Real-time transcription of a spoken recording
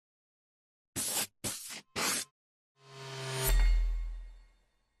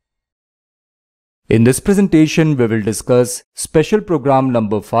In this presentation, we will discuss special program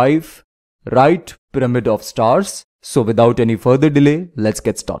number 5, Write Pyramid of Stars. So without any further delay, let's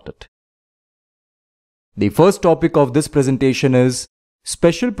get started. The first topic of this presentation is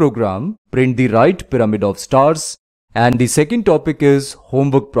special program, print the right pyramid of stars, and the second topic is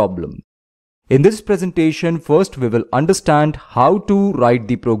homework problem. In this presentation, first we will understand how to write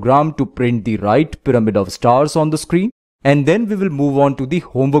the program to print the right pyramid of stars on the screen, and then we will move on to the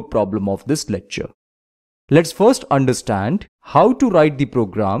homework problem of this lecture. Let's first understand how to write the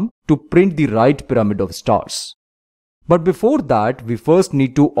program to print the right pyramid of stars. But before that, we first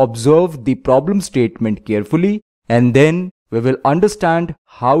need to observe the problem statement carefully, and then we will understand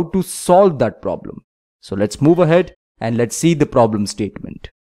how to solve that problem. So let's move ahead and let's see the problem statement.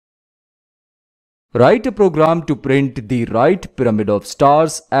 Write a program to print the right pyramid of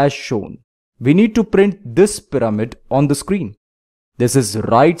stars as shown. We need to print this pyramid on the screen. This is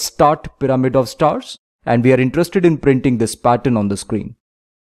right start pyramid of stars, and we are interested in printing this pattern on the screen.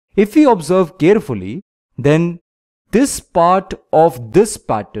 If we observe carefully, then this part of this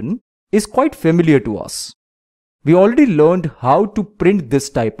pattern is quite familiar to us. We already learned how to print this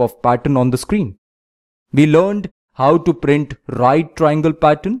type of pattern on the screen. We learned how to print right triangle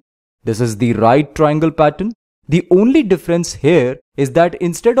pattern. This is the right triangle pattern. The only difference here is that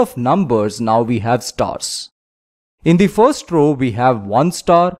instead of numbers, now we have stars. In the first row, we have 1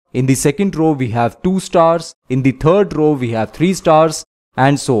 star. In the second row, we have 2 stars. In the third row, we have 3 stars,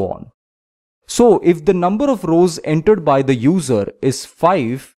 and so on. So if the number of rows entered by the user is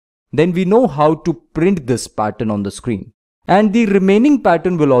 5, then we know how to print this pattern on the screen. And the remaining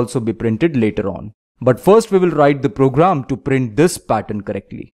pattern will also be printed later on. But first we will write the program to print this pattern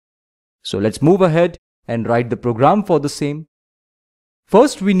correctly. So let's move ahead and write the program for the same.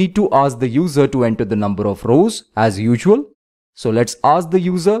 First, we need to ask the user to enter the number of rows as usual. So let's ask the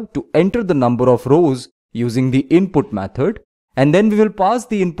user to enter the number of rows using the input method. And then we will pass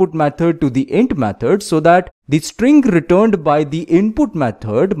the input method to the int method so that the string returned by the input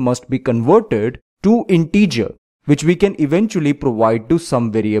method must be converted to integer, which we can eventually provide to some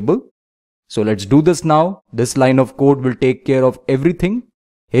variable. So let's do this now. This line of code will take care of everything.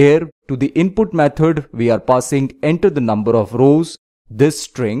 Here to the input method, we are passing enter the number of rows. This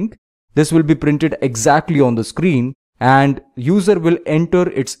string, this will be printed exactly on the screen, and user will enter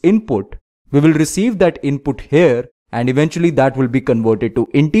its input. We will receive that input here, and eventually that will be converted to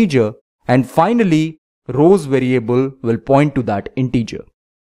integer, and finally rows variable will point to that integer.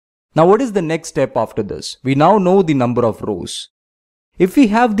 Now what is the next step after this? We now know the number of rows. If we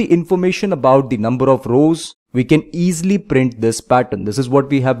have the information about the number of rows, we can easily print this pattern. This is what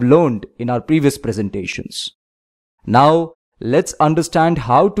we have learned in our previous presentations. Now let's understand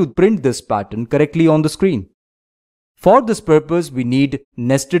how to print this pattern correctly on the screen. For this purpose, we need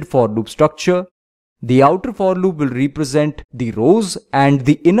nested for loop structure. The outer for loop will represent the rows and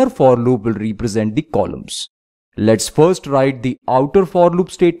the inner for loop will represent the columns. Let's first write the outer for loop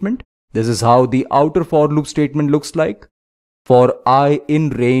statement. This is how the outer for loop statement looks like. For I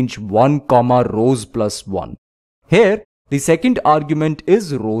in range 1, rows plus 1. Here, the second argument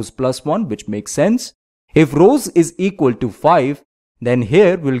is rows plus 1, which makes sense. If rows is equal to 5, then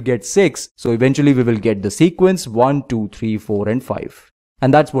here we'll get 6. So eventually we will get the sequence 1, 2, 3, 4 and 5.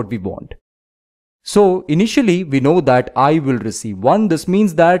 And that's what we want. So initially we know that I will receive 1. This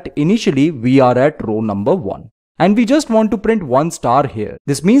means that initially we are at row number 1. And we just want to print 1 star here.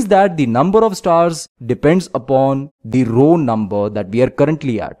 This means that the number of stars depends upon the row number that we are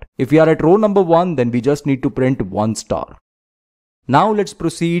currently at. If we are at row number 1, then we just need to print 1 star. Now let's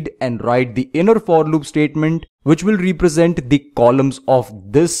proceed and write the inner for loop statement, which will represent the columns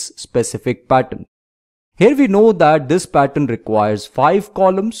of this specific pattern. Here we know that this pattern requires 5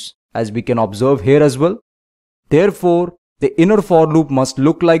 columns, as we can observe here as well. Therefore, the inner for loop must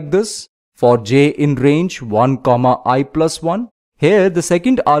look like this. For j in range 1, I plus 1. Here the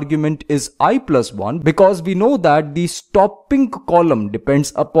second argument is I plus 1 because we know that the stopping column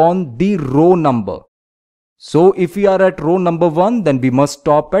depends upon the row number. So if we are at row number 1, then we must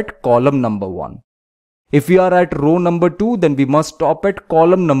stop at column number 1. If we are at row number 2, then we must stop at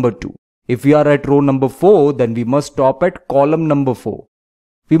column number 2. If we are at row number 4, then we must stop at column number 4.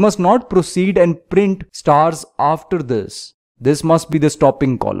 We must not proceed and print stars after this. This must be the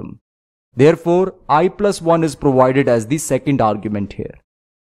stopping column. Therefore, I plus 1 is provided as the second argument here.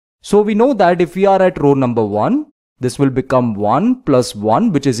 So we know that if we are at row number 1, this will become 1 plus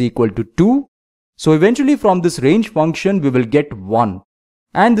 1, which is equal to 2. So eventually from this range function, we will get 1.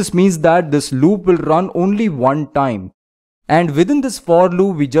 And this means that this loop will run only one time. And within this for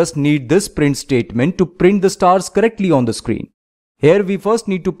loop, we just need this print statement to print the stars correctly on the screen. Here we first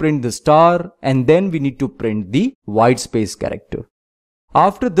need to print the star and then we need to print the white space character.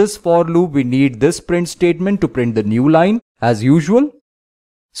 After this for loop, we need this print statement to print the new line as usual.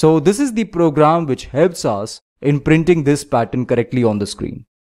 So this is the program which helps us in printing this pattern correctly on the screen.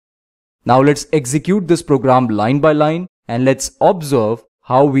 Now let's execute this program line by line and let's observe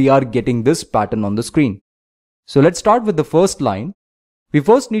how we are getting this pattern on the screen. So let's start with the first line. We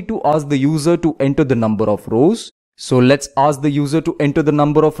first need to ask the user to enter the number of rows. So let's ask the user to enter the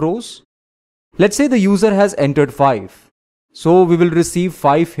number of rows. Let's say the user has entered 5. So we will receive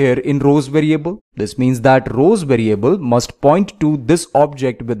 5 here in rows variable. This means that rows variable must point to this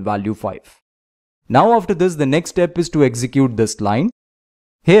object with value 5. Now after this, the next step is to execute this line.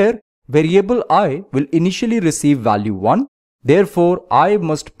 Here, variable I will initially receive value 1. Therefore, I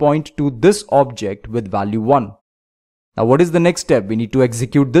must point to this object with value 1. Now what is the next step? We need to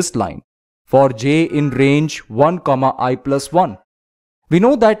execute this line. For j in range 1, I plus 1. We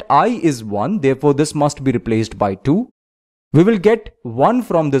know that I is 1, therefore this must be replaced by 2. We will get 1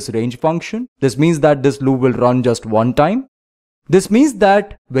 from this range function. This means that this loop will run just one time. This means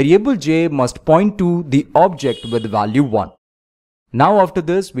that variable j must point to the object with value 1. Now after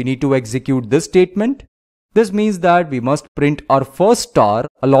this, we need to execute this statement. This means that we must print our first star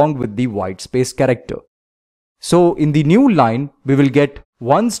along with the white space character. So in the new line, we will get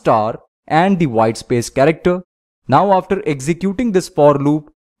 1 star and the white space character. Now after executing this for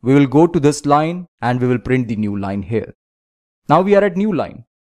loop, we will go to this line and we will print the new line here. Now we are at new line.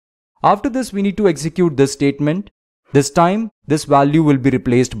 After this, we need to execute this statement. This time, this value will be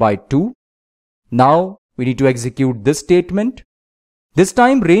replaced by 2. Now we need to execute this statement. This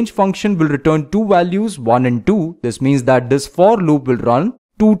time range function will return 2 values, 1 and 2. This means that this for loop will run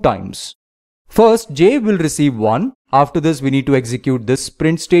 2 times. First, j will receive 1. After this, we need to execute this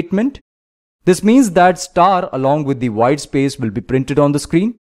print statement. This means that star along with the white space will be printed on the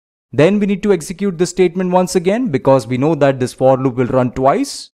screen. Then we need to execute this statement once again because we know that this for loop will run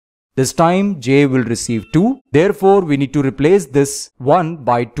twice. This time j will receive 2. Therefore, we need to replace this 1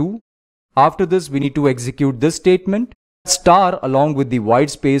 by 2. After this, we need to execute this statement. Star along with the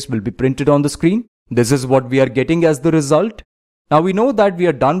white space will be printed on the screen. This is what we are getting as the result. Now we know that we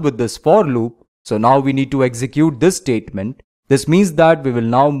are done with this for loop. So now we need to execute this statement. This means that we will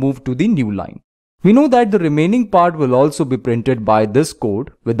now move to the new line. We know that the remaining part will also be printed by this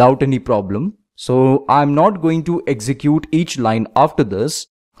code without any problem. So I'm not going to execute each line after this.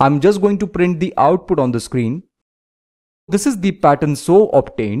 I'm just going to print the output on the screen. This is the pattern so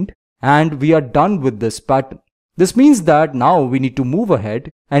obtained and we are done with this pattern. This means that now we need to move ahead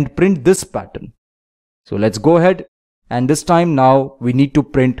and print this pattern. So let's go ahead and this time now we need to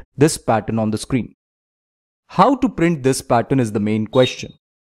print this pattern on the screen. How to print this pattern is the main question.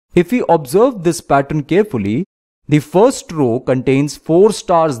 If we observe this pattern carefully, the first row contains 4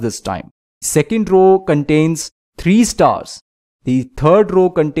 stars this time. Second row contains 3 stars. The third row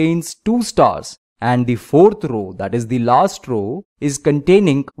contains 2 stars. And the fourth row, that is the last row, is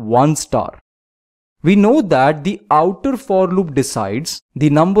containing 1 star. We know that the outer for loop decides the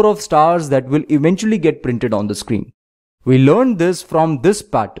number of stars that will eventually get printed on the screen. We learned this from this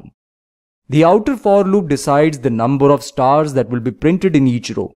pattern. The outer for loop decides the number of stars that will be printed in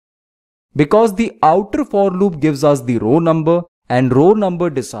each row. Because the outer for loop gives us the row number and row number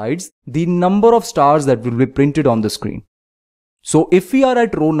decides the number of stars that will be printed on the screen. So if we are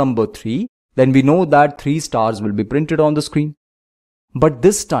at row number 3, then we know that 3 stars will be printed on the screen. But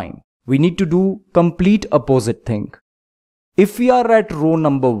this time, we need to do complete opposite thing. If we are at row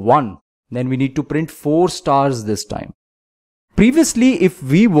number 1, then we need to print 4 stars this time. Previously, if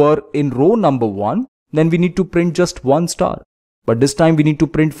we were in row number 1, then we need to print just 1 star. But this time we need to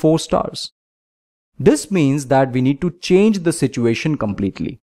print 4 stars. This means that we need to change the situation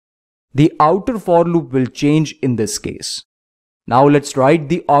completely. The outer for loop will change in this case. Now let's write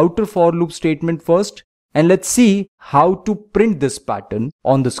the outer for loop statement first and let's see how to print this pattern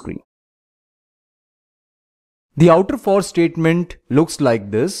on the screen. The outer for statement looks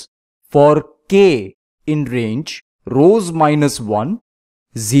like this. For k in range, rows minus 1,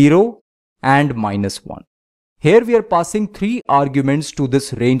 0 and minus 1. Here we are passing 3 arguments to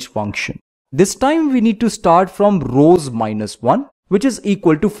this range function. This time we need to start from rows minus 1, which is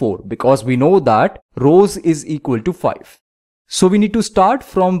equal to 4 because we know that rows is equal to 5. So we need to start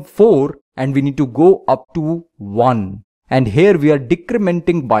from 4 and we need to go up to 1. And here we are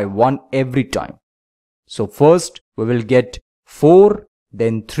decrementing by 1 every time. So first we will get 4,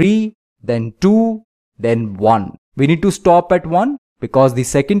 then 3, then 2, then 1. We need to stop at 1 because the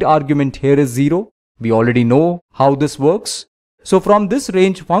second argument here is 0. We already know how this works. So from this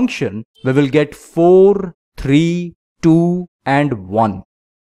range function, we will get 4, 3, 2 and 1.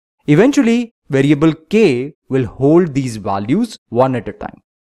 Eventually, variable k will hold these values one at a time.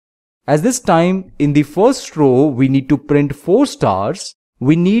 As this time in the first row we need to print 4 stars,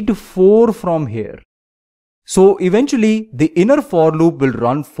 we need 4 from here. So eventually the inner for loop will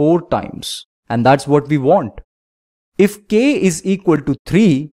run 4 times, and that's what we want. If k is equal to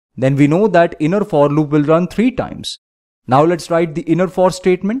 3, then we know that inner for loop will run 3 times. Now let's write the inner for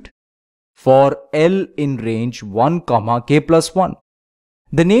statement. For L in range 1, k plus 1.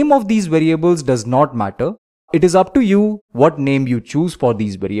 The name of these variables does not matter. It is up to you what name you choose for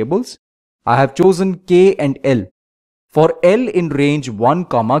these variables. I have chosen k and L. For L in range 1,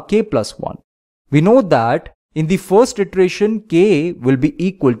 k plus 1. We know that in the first iteration k will be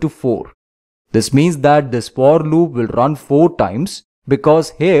equal to 4. This means that this for loop will run 4 times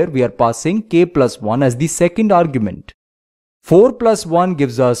because here we are passing k plus 1 as the second argument. 4 plus 1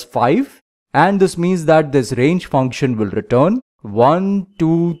 gives us 5, and this means that this range function will return 1,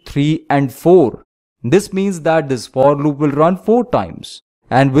 2, 3 and 4. This means that this for loop will run 4 times.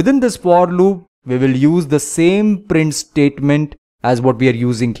 And within this for loop, we will use the same print statement as what we are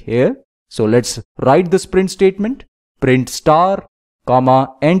using here. So let's write this print statement. Print star,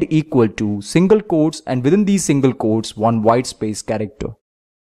 comma, and equal to single quotes, and within these single quotes, one white space character.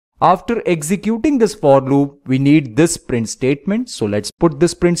 After executing this for loop, we need this print statement. So let's put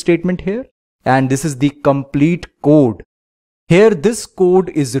this print statement here. And this is the complete code. Here, this code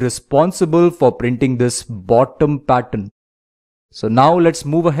is responsible for printing this bottom pattern. So now let's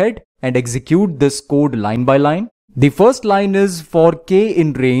move ahead and execute this code line by line. The first line is for k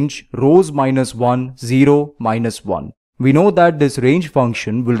in range rows minus 1, 0, minus 1. We know that this range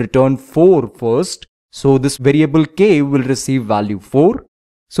function will return 4 first. So this variable k will receive value 4.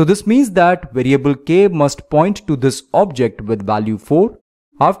 So this means that variable k must point to this object with value 4.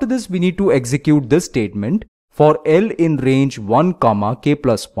 After this, we need to execute this statement for L in range 1, k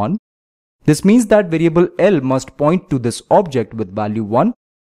plus 1. This means that variable L must point to this object with value 1.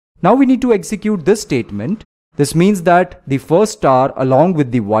 Now we need to execute this statement. This means that the first star along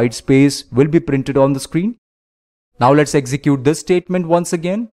with the white space will be printed on the screen. Now let's execute this statement once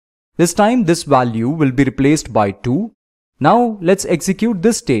again. This time this value will be replaced by 2. Now let's execute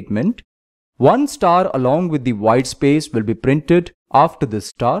this statement. One star along with the white space will be printed after this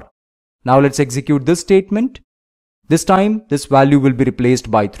star. Now let's execute this statement. This time this value will be replaced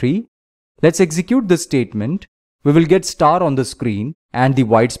by 3. Let's execute this statement. We will get star on the screen and the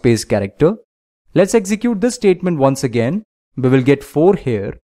white space character. Let's execute this statement once again. We will get 4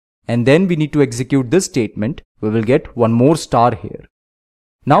 here, and then we need to execute this statement. We will get one more star here.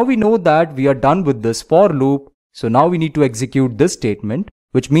 Now we know that we are done with this for loop. So now we need to execute this statement,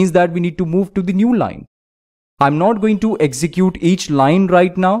 which means that we need to move to the new line. I'm not going to execute each line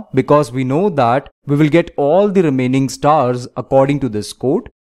right now because we know that we will get all the remaining stars according to this code.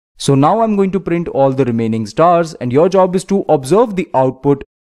 So now I'm going to print all the remaining stars, and your job is to observe the output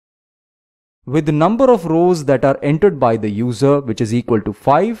with the number of rows that are entered by the user, which is equal to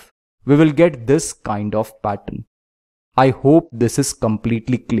 5. We will get this kind of pattern. I hope this is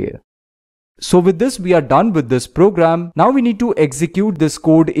completely clear. So with this, we are done with this program. Now we need to execute this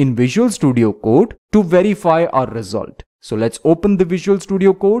code in Visual Studio Code to verify our result. So let's open the Visual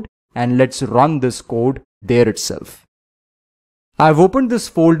Studio Code and let's run this code there itself. I've opened this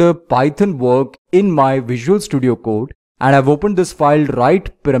folder Python work in my Visual Studio Code, and I've opened this file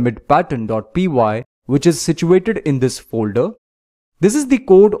write_pyramid_pattern.py, which is situated in this folder. This is the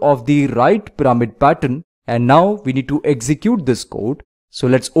code of the write pyramid pattern, and now we need to execute this code. So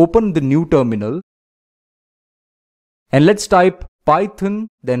let's open the new terminal and let's type Python,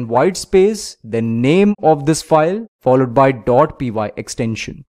 then white space, then name of this file followed by .py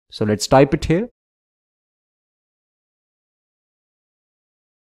extension. So let's type it here.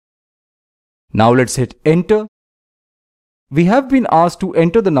 Now let's hit enter. We have been asked to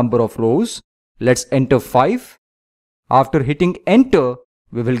enter the number of rows. Let's enter 5. After hitting enter,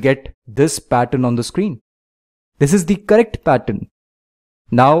 we will get this pattern on the screen. This is the correct pattern.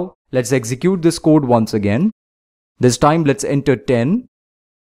 Now let's execute this code once again. This time let's enter 10.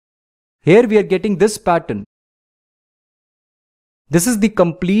 Here we are getting this pattern. This is the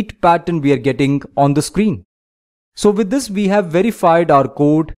complete pattern we are getting on the screen. So with this we have verified our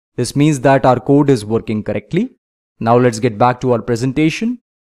code. This means that our code is working correctly. Now let's get back to our presentation.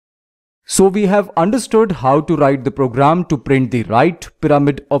 So we have understood how to write the program to print the right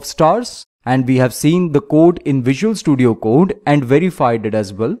pyramid of stars. And we have seen the code in Visual Studio Code and verified it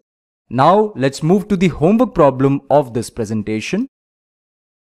as well. Now let's move to the homework problem of this presentation.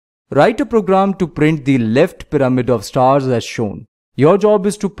 Write a program to print the left pyramid of stars as shown. Your job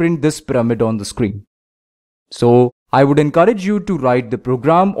is to print this pyramid on the screen. So I would encourage you to write the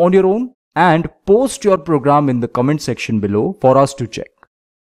program on your own and post your program in the comment section below for us to check.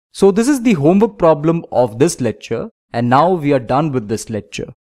 So this is the homework problem of this lecture, and now we are done with this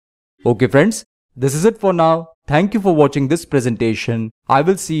lecture. Okay friends, this is it for now. Thank you for watching this presentation. I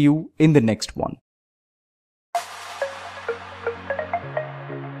will see you in the next one.